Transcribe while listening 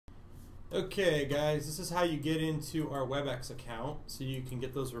Okay guys, this is how you get into our WebEx account so you can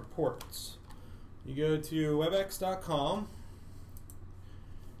get those reports. You go to webex.com,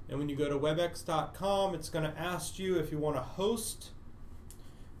 and when you go to webex.com, it's going to ask you if you want to host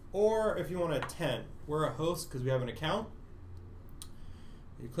or if you want to attend. We're a host because we have an account.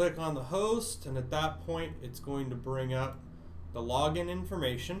 You click on the host, and at that point it's going to bring up the login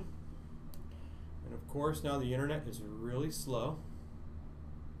information. And of course now the internet is really slow.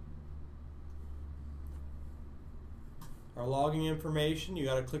 Our login information, you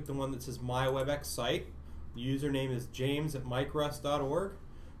got to click the one that says My WebEx Site. The username is james@micerust.org.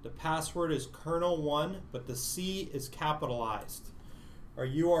 The password is kernel1, but the C is capitalized. Our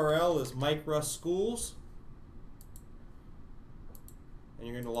URL is Mike Rust Schools, and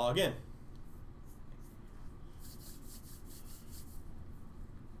you're going to log in.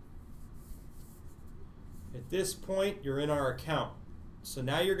 At this point, you're in our account. So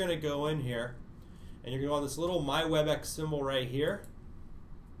now you're going to go in here, and you're going to go on this little My WebEx symbol right here,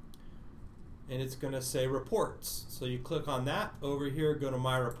 and it's going to say Reports. So you click on that. Over here, go to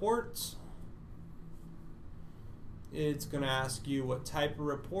My Reports. It's going to ask you what type of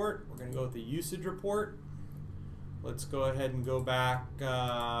report. We're going to go with the usage report. Let's go ahead and go back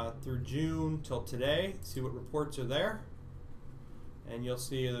through June till today, see what reports are there. And you'll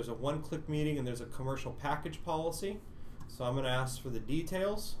see there's a one-click meeting and there's a commercial package policy. So I'm going to ask for the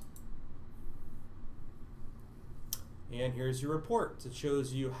details. And here's your report. It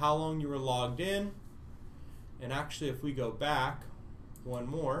shows you how long you were logged in. And actually, if we go back one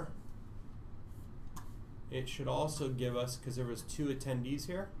more, it should also give us, because there was 2 attendees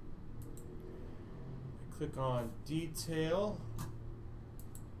here. I click on detail.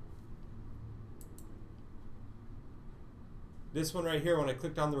 This one right here, when I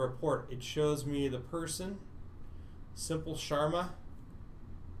clicked on the report, it shows me the person. Simple Sharma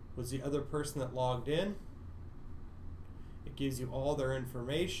was the other person that logged in. It gives you all their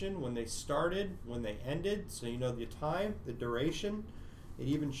information, when they started, when they ended, so you know the time, the duration. It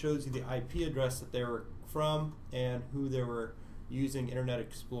even shows you the IP address that they were from and who they were using Internet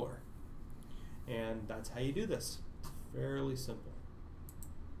Explorer. And that's how you do this. Fairly simple.